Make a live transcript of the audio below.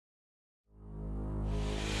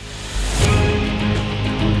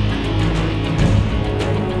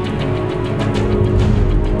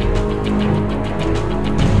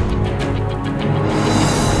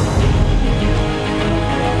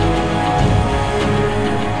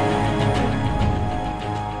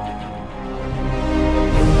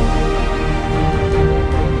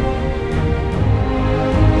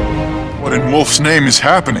Wolf's name is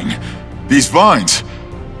happening? These vines.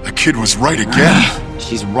 The kid was right again.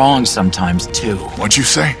 She's wrong sometimes, too. What'd you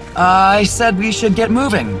say? I said we should get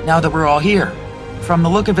moving, now that we're all here. From the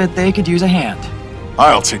look of it, they could use a hand.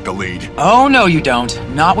 I'll take the lead. Oh, no you don't.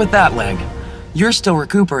 Not with that leg. You're still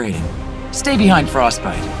recuperating. Stay behind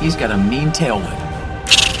Frostbite. He's got a mean tail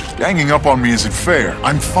whip. Ganging up on me isn't fair.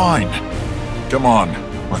 I'm fine. Come on,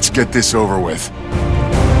 let's get this over with.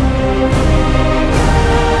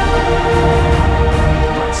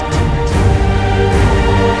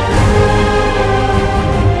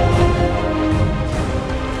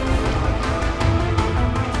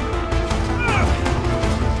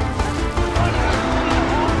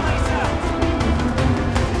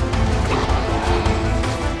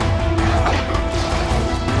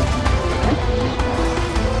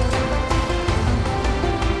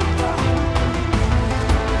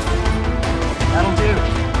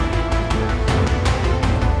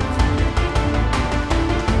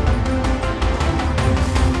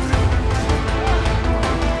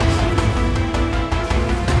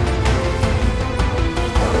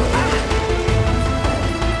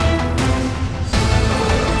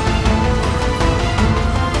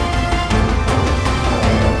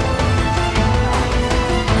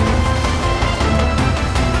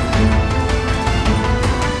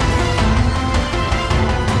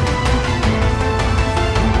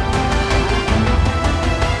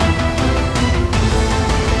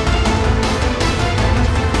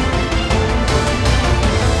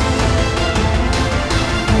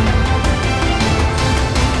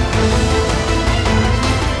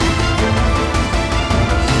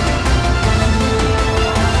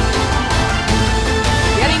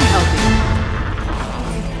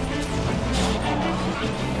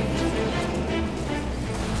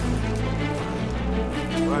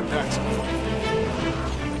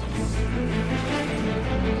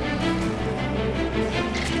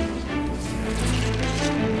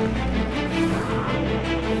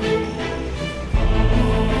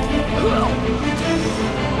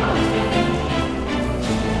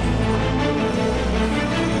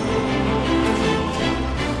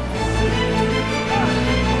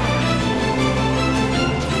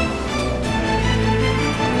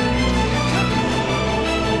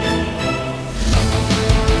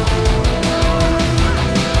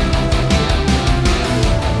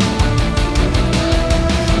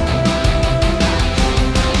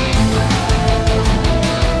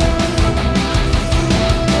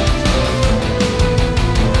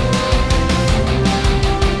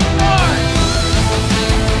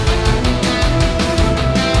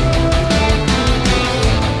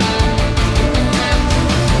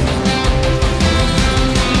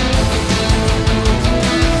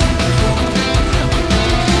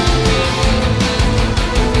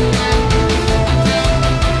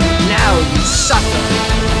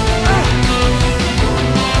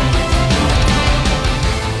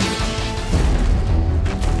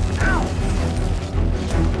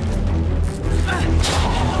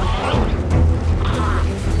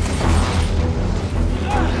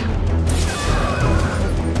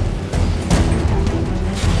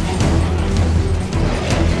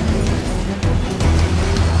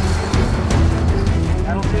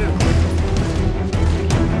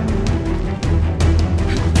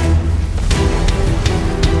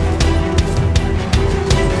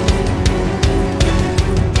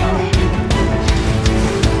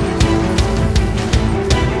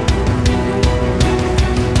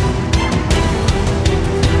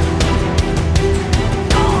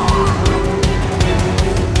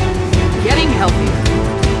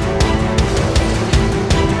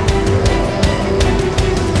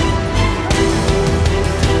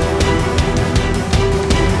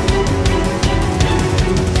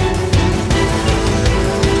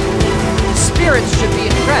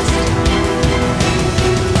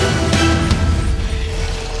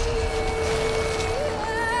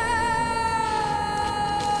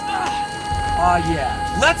 Aw,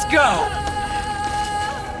 yeah. Let's go!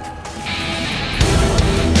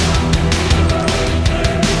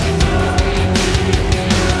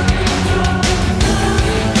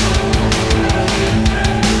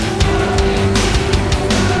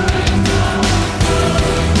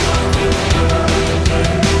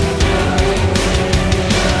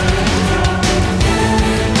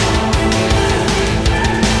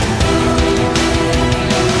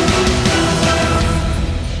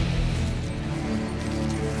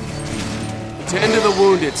 Tend to the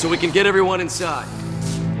wounded so we can get everyone inside.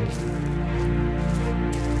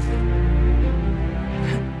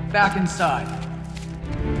 Back inside.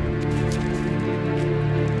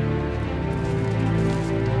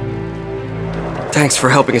 Thanks for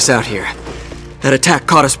helping us out here. That attack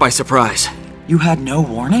caught us by surprise. You had no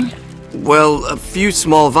warning? Well, a few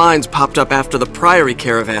small vines popped up after the Priory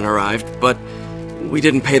caravan arrived, but we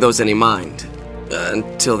didn't pay those any mind.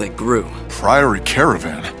 Until they grew. Priory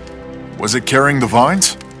caravan? Was it carrying the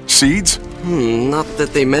vines? Seeds? Not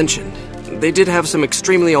that they mentioned. They did have some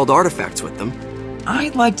extremely old artifacts with them.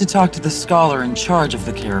 I'd like to talk to the scholar in charge of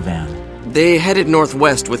the caravan. They headed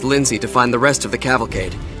northwest with Lindsay to find the rest of the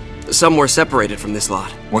cavalcade. Some were separated from this lot.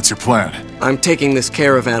 What's your plan? I'm taking this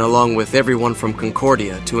caravan along with everyone from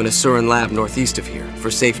Concordia to an Asuran lab northeast of here, for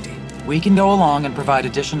safety. We can go along and provide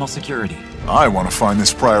additional security. I want to find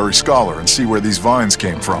this Priory scholar and see where these vines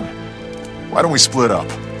came from. Why don't we split up?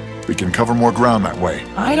 We can cover more ground that way.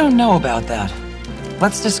 I don't know about that.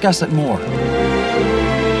 Let's discuss it more.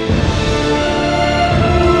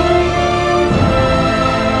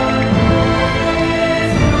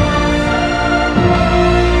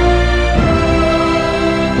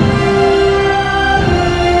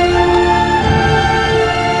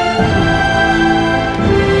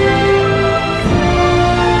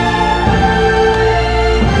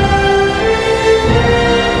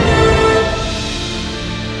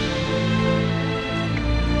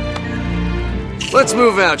 Let's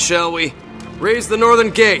move out, shall we? Raise the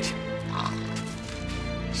northern gate.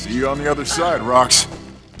 See you on the other side, Rox.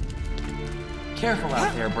 Careful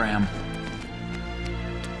out there, Braham.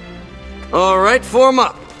 All right, form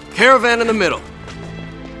up. Caravan in the middle.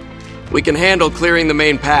 We can handle clearing the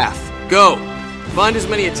main path. Go. Find as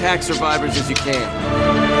many attack survivors as you can.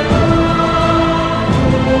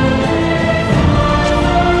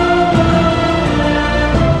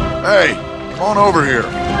 Hey, come on over here.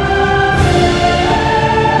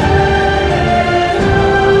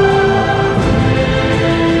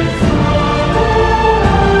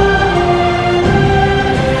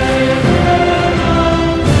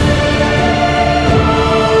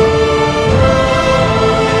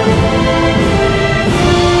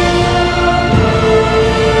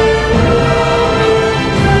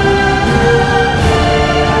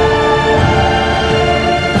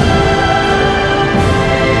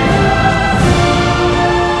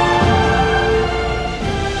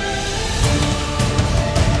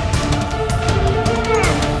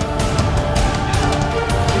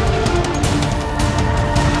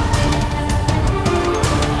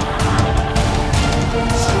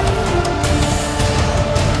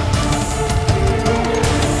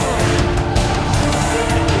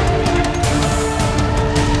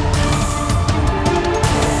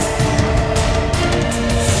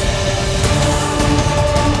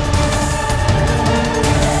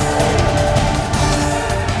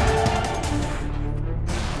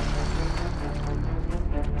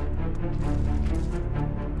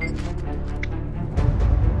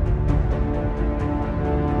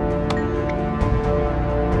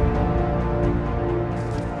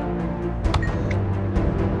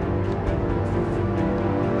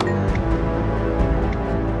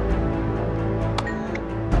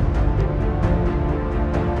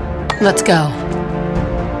 Let's go.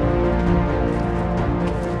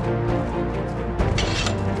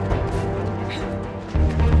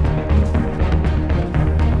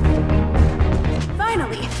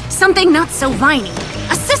 Finally, something not so viney.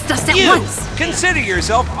 Assist us at once! Consider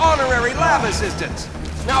yourself honorary lab assistants.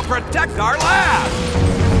 Now protect our lab!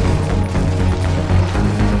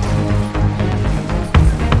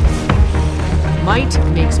 Might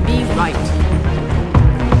makes me right.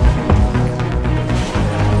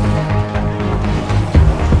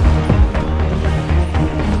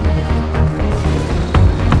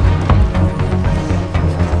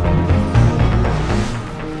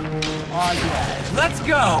 Let's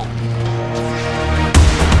go!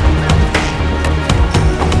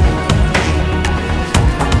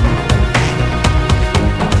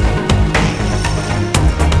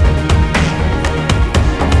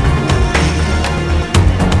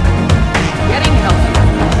 Getting healthier.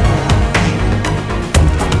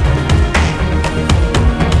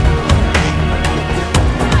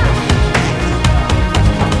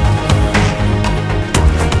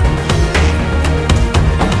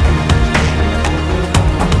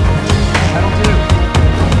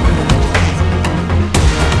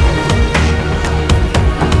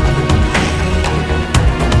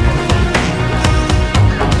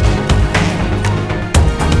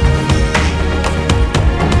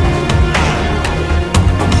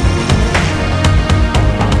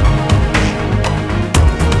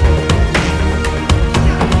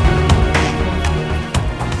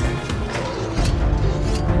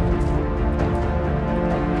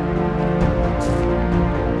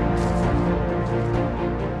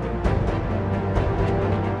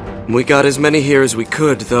 We got as many here as we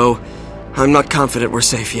could, though I'm not confident we're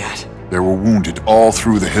safe yet. There were wounded all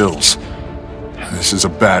through the hills. This is a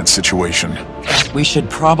bad situation. We should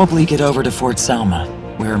probably get over to Fort Salma.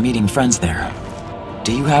 We're meeting friends there.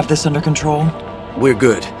 Do you have this under control? We're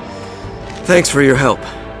good. Thanks for your help.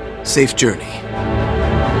 Safe journey.